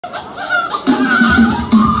Isn't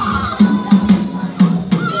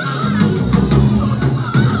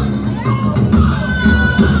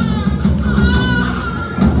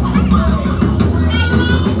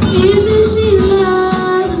she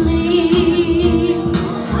lovely?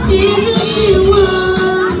 Isn't she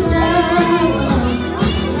wonderful?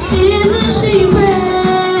 Isn't she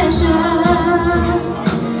precious?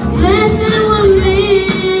 Less than 1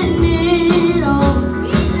 minute old.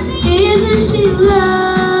 Isn't she lovely?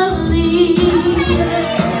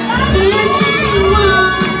 Isn't she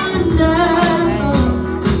wonderful?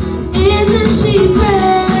 Isn't she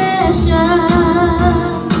precious?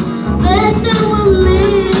 Less than 1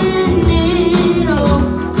 minute old.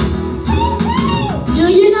 Do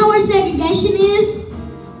you know where segregation is?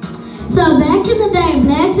 So back in the day,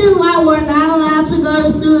 blacks and white were not allowed to go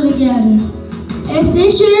to school together. At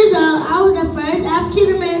 6 years old, I was the first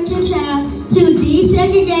African American child to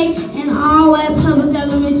desegregate in all-white public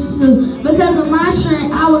elementary school. Because of my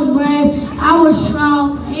strength, I was brave, I was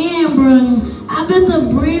strong, and brilliant. I built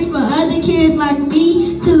a bridge for other kids like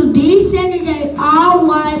me to desegregate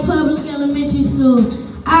all-white public elementary school.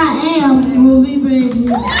 I am Ruby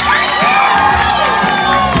Bridges.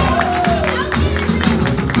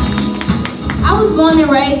 I was born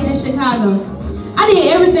and raised in Chicago. I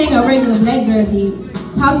did everything a regular black girl did.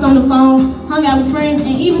 Talked on the phone, hung out with friends,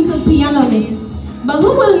 and even took piano lessons. But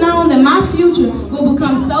who would have known that my future would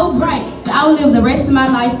become so bright that I would live the rest of my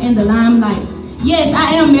life in the limelight? Yes,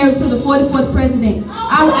 I am married to the 44th president.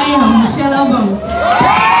 I am Michelle Obama.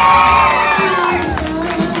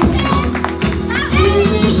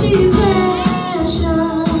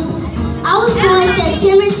 I was born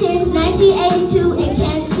September 10, 1982 in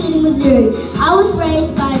Kansas City, Missouri. I was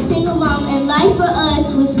raised by a single mom and life for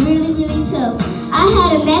us was really, really tough. I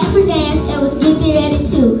had a knack for dance and was gifted at it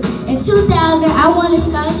too. In 2000, I won a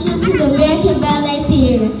scholarship to the American Ballet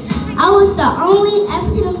Theater. I was the only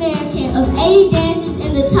African American of 80 dancers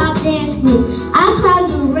in the top dance group. I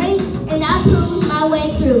climbed the ranks and I proved my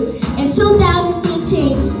way through. In 2015,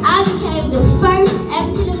 I became the first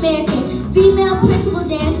African American female principal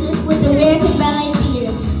dancer with the American Ballet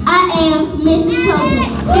Theater. I am Misty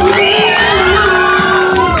Copeland.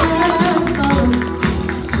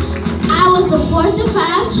 I was the fourth of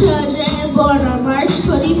 5 children and born on March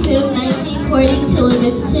 25, 1942 in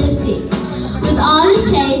Memphis, Tennessee. With all the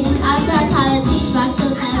changes, I found time to teach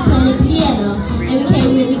myself how to play the piano and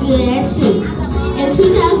became really good at it too. In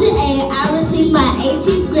 2008, I received my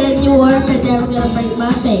 18th Grammy Award for Never Gonna Break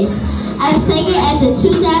My Faith. I sang it at the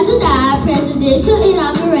 2009 presidential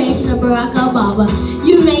inauguration of Barack Obama.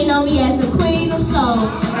 You may know me as the Queen of Soul.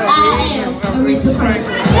 I am Aretha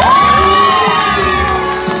Franklin.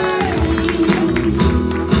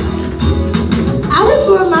 I was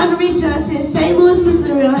born Marguerite Johnson in St. Louis,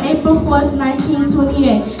 Missouri on April 4th,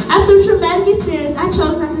 1928. After a traumatic experience, I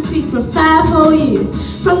chose not to speak for 5 whole years.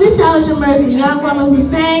 From this knowledge emerged a young woman who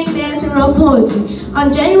sang, danced, and wrote poetry.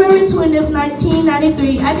 On January 20th,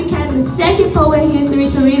 1993, I became the second poet in history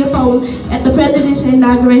to read a poem at the presidential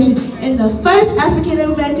inauguration and the first African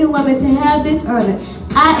American woman to have this honor.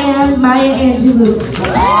 I am Maya Angelou.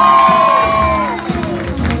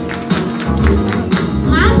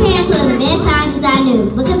 My parents were the best scientists I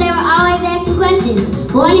knew because they were always asking questions.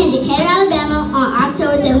 Born in Decatur, Alabama on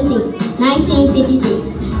October 17,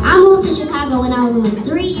 1956. I moved to Chicago when I was only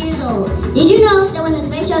 3 years old. Did you know that when the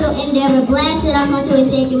Space Shuttle Endeavour blasted off onto its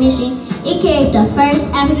second mission, it carried the first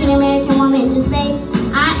African American woman into space?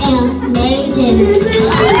 I am Mae Jennings.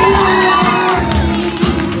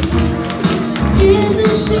 Isn't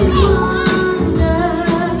she wonderful?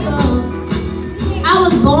 I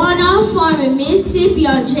was born on a farm in Mississippi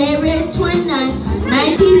on January 29,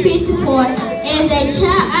 1954. As a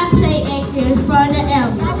child, I played acting in front of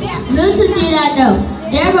animals. Little did I know,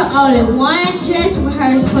 there was only one dress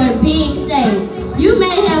rehearsal for the big stage. You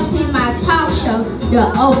may have seen my talk show, The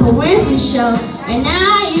Oprah Winfrey Show, and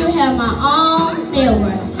now you have my own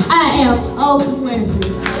network. I am Oprah Winfrey.